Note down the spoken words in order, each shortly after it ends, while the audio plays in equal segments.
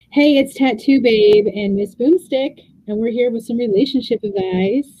Hey, it's Tattoo Babe and Miss Boomstick, and we're here with some relationship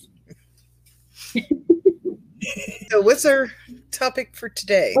advice. So, what's our topic for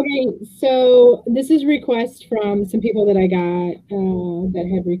today? Okay, so this is a request from some people that I got that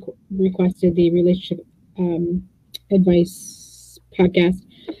had requested the relationship um, advice podcast.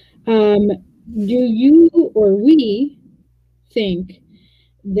 Um, do you or we think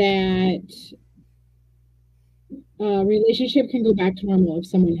that a relationship can go back to normal if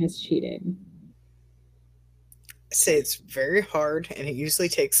someone has cheated? I say it's very hard and it usually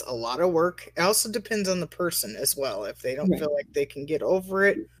takes a lot of work. It also depends on the person as well. If they don't Right. feel like they can get over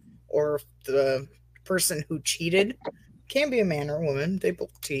it, or if the person who cheated can be a man or a woman, they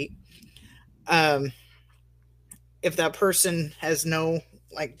both cheat. Um, if that person has no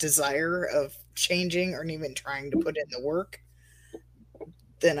desire of changing or even trying to put in the work,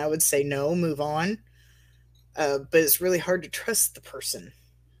 then I would say no, move on. But it's really hard to trust the person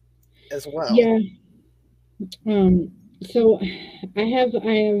as well. Yeah. Um, so I have a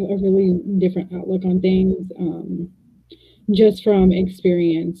really different outlook on things. Just from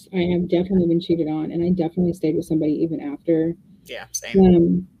experience, I have definitely been cheated on, and I definitely stayed with somebody even after. Yeah, same.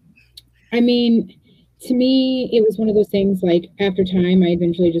 Um, I mean, to me, it was one of those things like after time, I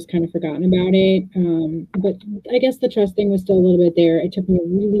eventually just kind of forgotten about it. But I guess the trust thing was still a little bit there. It took me a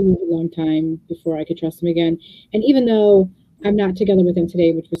really, really long time before I could trust him again. And even though I'm not together with him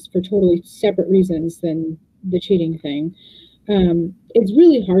today, which was for totally separate reasons than the cheating thing, it's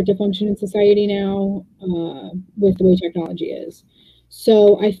really hard to function in society now with the way technology is.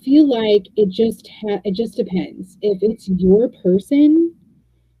 So I feel like it just depends. If it's your person,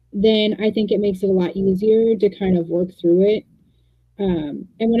 then I think it makes it a lot easier to kind of work through it. And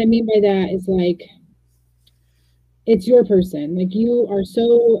what I mean by that is like it's your person. Like you are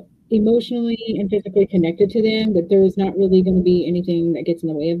so emotionally and physically connected to them that there's not really going to be anything that gets in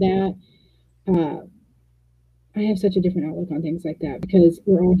the way of that. Uh, I have such a different outlook on things like that because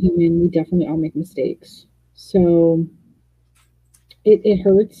we're all human. We definitely all make mistakes. So it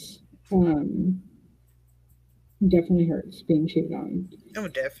hurts. Definitely hurts being cheated on. Oh,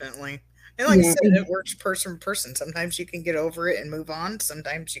 definitely. And like I Yeah, said, it works person to person. Sometimes you can get over it and move on.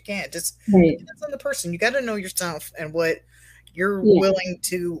 Sometimes you can't. Just right. depends on the person. You got to know yourself and what you're Yeah, willing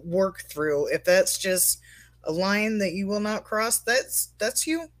to work through. If that's just a line that you will not cross, that's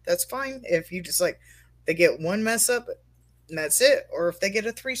you. That's fine. If you just they get one mess up and that's it, or if they get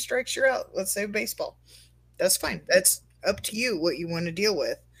a three strikes, you're out. Let's say baseball. That's fine. That's up to you what you want to deal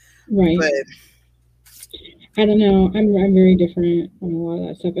with. right. But I don't know. I'm very different on a lot of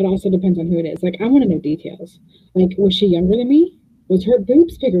that stuff. It also depends on who it is. Like I want to know details. Like was she younger than me? Was her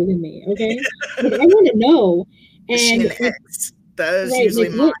boobs bigger than me? Okay. Like I want to know. is she And an like ex? That is right, usually like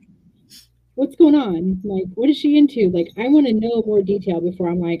mine. what's going on? Like what is she into? Like I want to know more detail before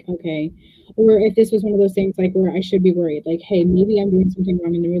I'm like, okay. Or if this was one of those things like where I should be worried, like, hey, maybe I'm doing something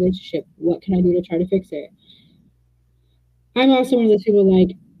wrong in the relationship. What can I do to try to fix it? I'm also one of those people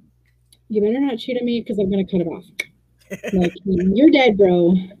like, you better not cheat on me because I'm gonna cut it off. Like you're dead,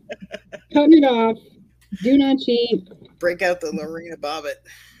 bro. Cutting it off. Do not cheat. Break out the Lorena Bobbitt.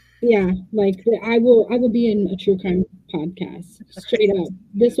 Yeah, like I will be in a true crime podcast. Straight up.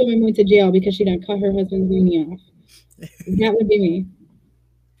 This woman went to jail because she done cut her husband's weenie off. That would be me.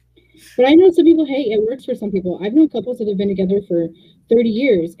 But I know some people, hey, it works for some people. I've known couples that have been together for 30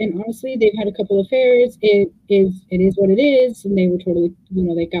 years and honestly they've had a couple affairs. It is what it is, and they were totally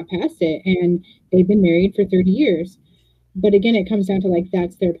they got past it and they've been married for 30 years. But again, it comes down to like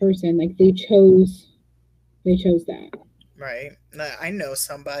that's their person. Like they chose that. Right. I know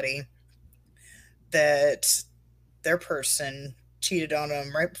somebody that their person cheated on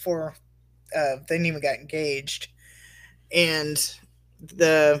them right before they didn't even got engaged. And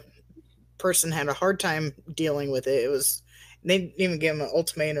the person had a hard time dealing with it. It was, they didn't even give them an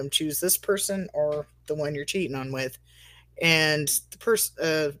ultimatum, choose this person or the one you're cheating on with. And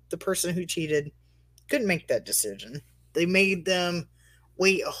the person who cheated couldn't make that decision. They made them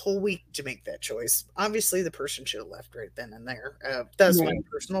wait a whole week to make that choice. Obviously, the person should have left right then and there. That's my Right.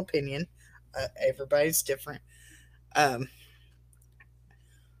 personal opinion. Everybody's different. Um,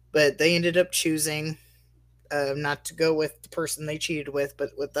 but they ended up choosing not to go with the person they cheated with,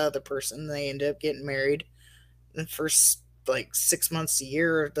 but with the other person. They ended up getting married. The first 6 months, a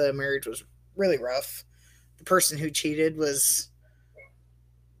year, the marriage was really rough. The person who cheated was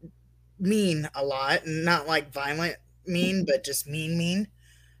mean a lot, and not like violent mean, but just mean.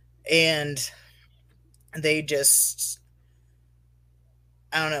 And they just,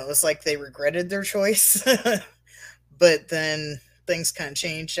 I don't know, it was like they regretted their choice. But then things kind of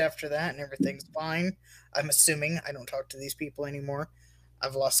changed after that and everything's fine. I'm assuming. I don't talk to these people anymore.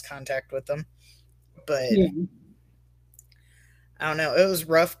 I've lost contact with them. But Yeah. I don't know. It was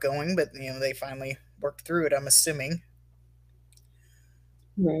rough going, but they finally worked through it. I'm assuming.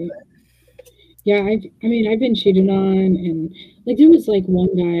 Right. Yeah, I mean, I've been cheated on, and like there was like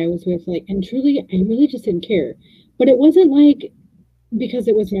one guy I was with, like, and truly, I really just didn't care. But it wasn't like because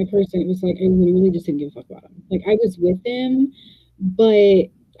it was my person. It was like I literally just didn't give a fuck about him. Like I was with him, but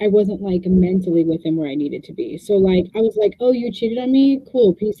I wasn't like mentally with him where I needed to be. So like I was like, oh, you cheated on me?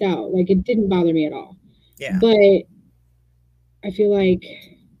 Cool, peace out. Like it didn't bother me at all. Yeah. But I feel like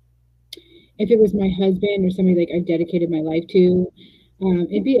if it was my husband or somebody like I dedicated my life to,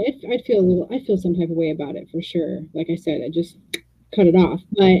 I'd feel some type of way about it for sure. Like I said, I just cut it off.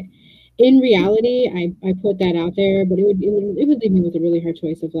 But in reality, I put that out there, but it would leave me with a really hard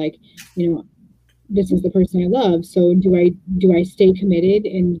choice of like, you know, this is the person I love. So do I stay committed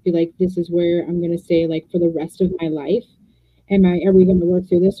and be like, this is where I'm gonna stay like for the rest of my life? Are we gonna work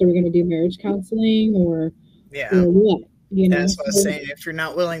through this? Are we gonna do marriage counseling Yeah. or what? You know? That's what I was So, saying.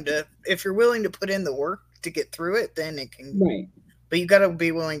 If you're willing to put in the work to get through it, then it can. right. But you got to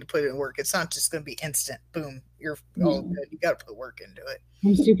be willing to put in work. It's not just going to be instant. Boom, you're all No. good. You got to put work into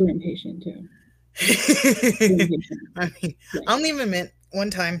I'm super impatient too. Super it. impatient. I mean, Right. I'll even admit one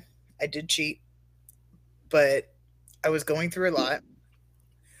time I did cheat, but I was going through a lot.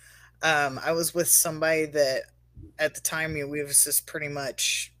 I was with somebody that at the time we was just pretty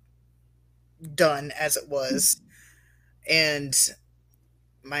much done as it was, and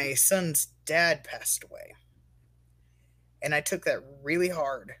my son's dad passed away, and I took that really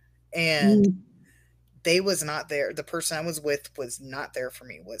hard. And Mm, they was not there. The person I was with was not there for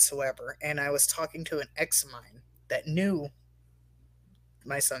me whatsoever. And I was talking to an ex of mine that knew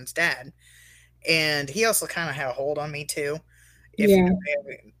my son's dad, and he also kind of had a hold on me too. If yeah,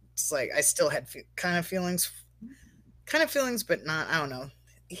 it's like I still had kind of feelings, but not. I don't know.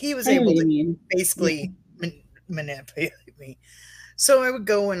 He was I know what able you to mean. Yeah. basically manipulate me. So I would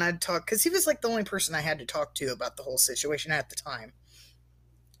go and I'd talk because he was like the only person I had to talk to about the whole situation at the time.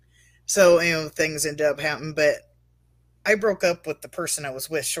 So things ended up happening, but I broke up with the person I was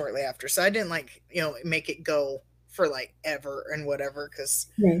with shortly after. So I didn't like, make it go for like ever and whatever because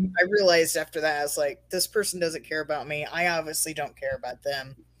Right. I realized after that I was like, this person doesn't care about me. I obviously don't care about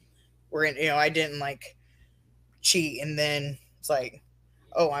them. We're in, I didn't like cheat and then it's like,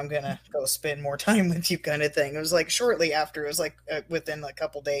 oh, I'm gonna go spend more time with you kind of thing. It was like shortly after. It was like within a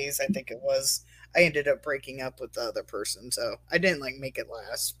couple days, I think it was. I ended up breaking up with the other person, so I didn't like make it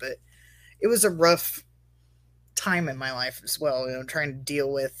last, but it was a rough time in my life as well, trying to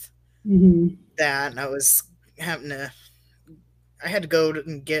deal with Hmm. that. And I was having to, I had to go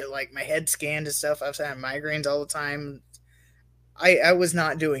and get like my head scanned and stuff. I was having migraines all the time. I was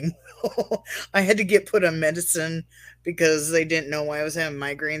not doing well. I had to get put on medicine because they didn't know why I was having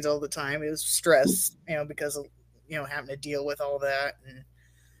migraines all the time. It was stress, because of, having to deal with all that. And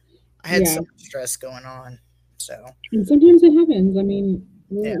I had Yeah. so much stress going on. So, And sometimes it happens. I mean,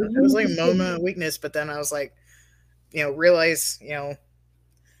 yeah, we're it was human like a too. moment of weakness. But then I was like, realize,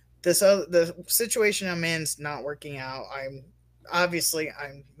 the situation I'm in is not working out. I'm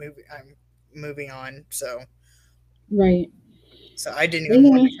moving on. Right. So I didn't even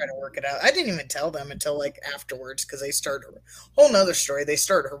want Yeah. to try to work it out. I didn't even tell them until like afterwards because they started a whole nother story. They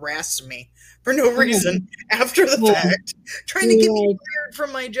started harassing me for no Okay. reason after the Well, fact, trying to get me you're like, fired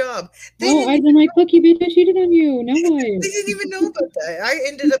from my job. They oh, didn't I've been like, look, you bitch, I cheated on you. Now they what? didn't even know about that. I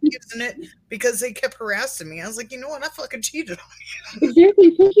ended up using it because they kept harassing me. I was like, you know what? I fucking cheated on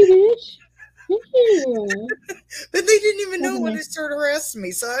Exactly. Fuck you, bitch. Thank you. you. But they didn't even know when they Okay. started harassing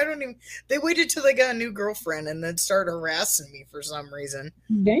me. So I don't even. They waited till they got a new girlfriend and then started harassing me for some reason.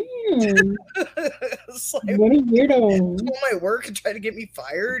 Damn. It's like What a weirdo. told my work and tried to get me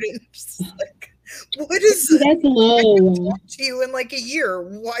fired, and just like, what is See, this? that's I haven't low. talked to you in like a year.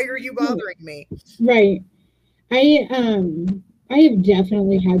 Why are you Right. bothering me? Right. I have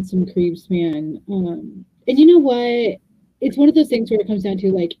definitely had some creeps, man. And you know what? It's one of those things where it comes down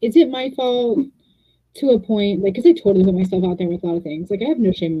to like, is it my fault to a point? Like, because I totally put myself out there with a lot of things. Like, I have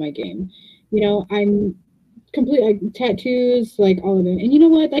no shame in my game. I'm complete like tattoos, like all of it. And you know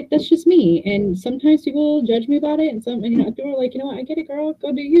what? Like that's just me. And sometimes people judge me about it, and people are like, you know what? I get it, girl.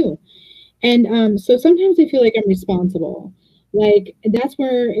 Go do you. And so sometimes I feel like I'm responsible. Like that's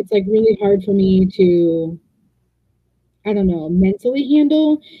where it's like really hard for me to I don't know, mentally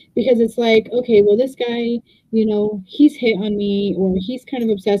handle because it's like, okay, well, this guy, he's hit on me or he's kind of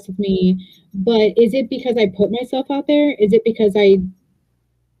obsessed with me. But is it because I put myself out there? Is it because have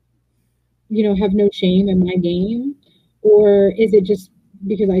no shame in my game? Or is it just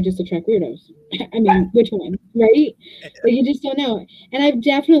because I just attract weirdos? I mean, which one, right? Like you just don't know. And I've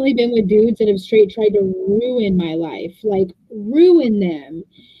definitely been with dudes that have straight tried to ruin my life, like ruin them.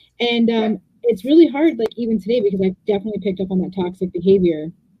 And it's really hard, like even today, because I definitely picked up on that toxic behavior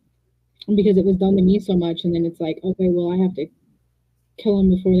because it was done to me so much. And then it's like, okay, well, I have to kill them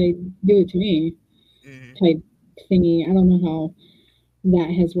before they do it to me, Mm-hmm. type thingy. I don't know how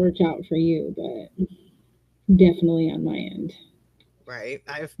that has worked out for you, but definitely on my end. Right.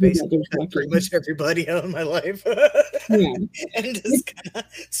 I've Your basically brother's cut pretty lucky. much everybody out of my life Yeah. and It's, just kind of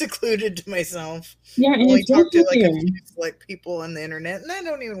secluded to myself. yeah, I and only it's worse talk to out like a there. few select people on the internet, and that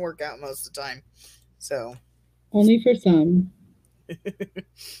don't even work out most of the time. So, Only for some.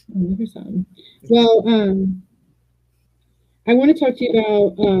 Only for some. Well, I want to talk to you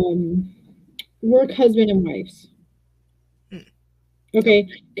about work husband and wives. hmm. Okay,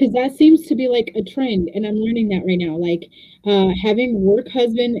 because that seems to be like a trend, and I'm learning that right now. Like, having work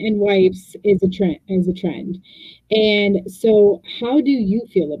husband and wives is a trend. Is a trend, and so how do you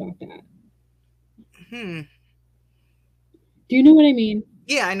feel about that? Hmm. Do you know what I mean?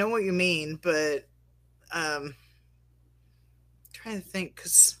 Yeah, I know what you mean, but trying to think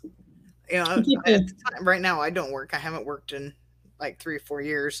because It's like at the the time right now I don't work. I haven't worked in like 3 or 4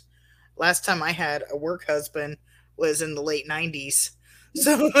 years. Last time I had a work husband was in the late '90s.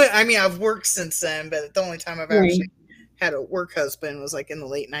 So I mean I've worked since then, but the only time I've right, actually had a work husband was like in the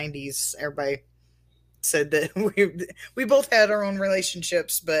late '90s. Everybody said that we both had our own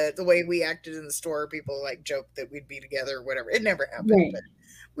relationships, but the way we acted in the store, people like joked that we'd be together or whatever. It never happened, right. but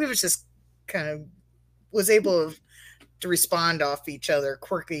we was just kind of was able to respond off each other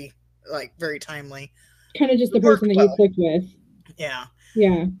quirky, like very timely. Kind of just It the person worked that you well. clicked with. Yeah.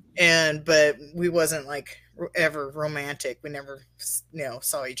 Yeah, And but we wasn't like ever romantic. We never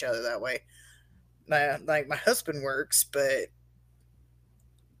saw each other that way. Like my husband works, but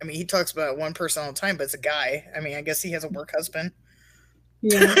I mean he talks about one person all the time, but it's a guy. I mean I guess he has a work husband.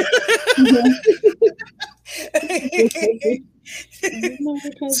 yeah. Yeah. Work husband. Where's my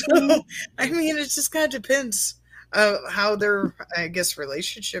work So husband? I mean it just kind of depends how their I guess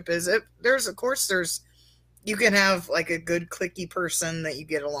relationship is. There's of course there's you can have like a good clicky person that you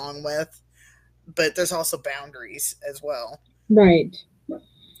get along with, but there's also boundaries as well. Right.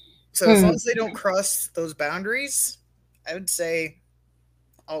 So as long Uh, as they don't cross those boundaries, I would say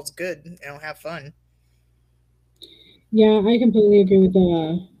all's good. Have fun. yeah, I completely agree with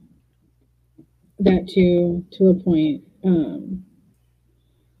that too, to a point.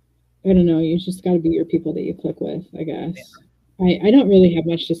 I don't know. You just got to be your people that you click with, I Yeah. guess. I don't really have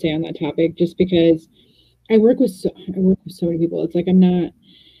much to say on that topic, just because I work with so many people. It's like I'm not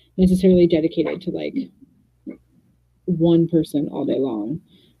necessarily dedicated to like one person all day long.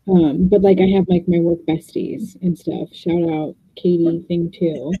 But like I have like my work besties and stuff. Shout out Katie thing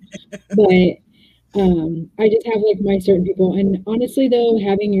too. But I just have like my certain people, and honestly though,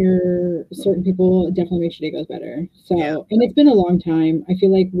 having your certain people definitely makes your day goes better. Yeah. So, and it's been a long time. I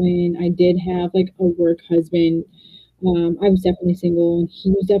feel like when I did have like a work husband, I was definitely single and he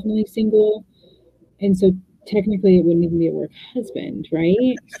was definitely single, and so technically it wouldn't even be a work husband, right?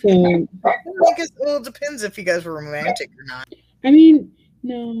 So I guess well, it depends if you guys were romantic or not. I mean,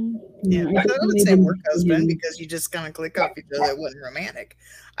 no, Yeah, no, I I would definitely say didn't work see husband him. because you just kind of click off each other. It wasn't romantic.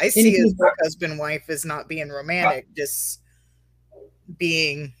 I And see if as he's work husband wife as not being romantic, just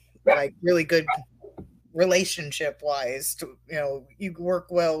being like really good relationship wise. You work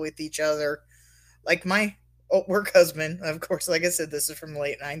well with each other. Like my work husband, of course, like I said, this is from the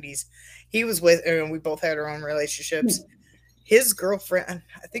late '90s. He was with, and we both had our own relationships. His girlfriend,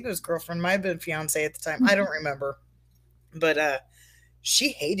 I think it was girlfriend, might have been fiance at the time. I don't remember, but she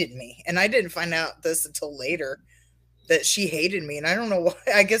hated me, and I didn't find out this until later that she hated me, and I don't know why.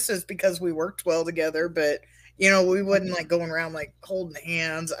 I guess it's because we worked well together, but we wouldn't like going around like holding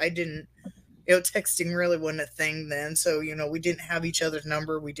hands. I didn't. Texting really wasn't a thing then. So, we didn't have each other's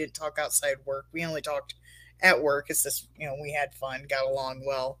number. We didn't talk outside work. We only talked at work. It's just, we had fun, got along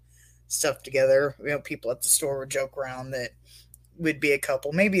well, stuff together. People at the store would joke around that we'd be a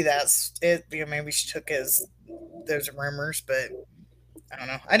couple. Maybe that's it. Maybe she took as those rumors, but I don't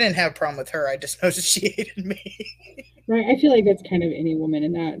know. I didn't have a problem with her. I just noticed she hated me. right. I feel like that's kind of any woman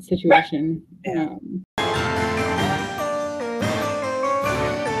in that situation. Yeah.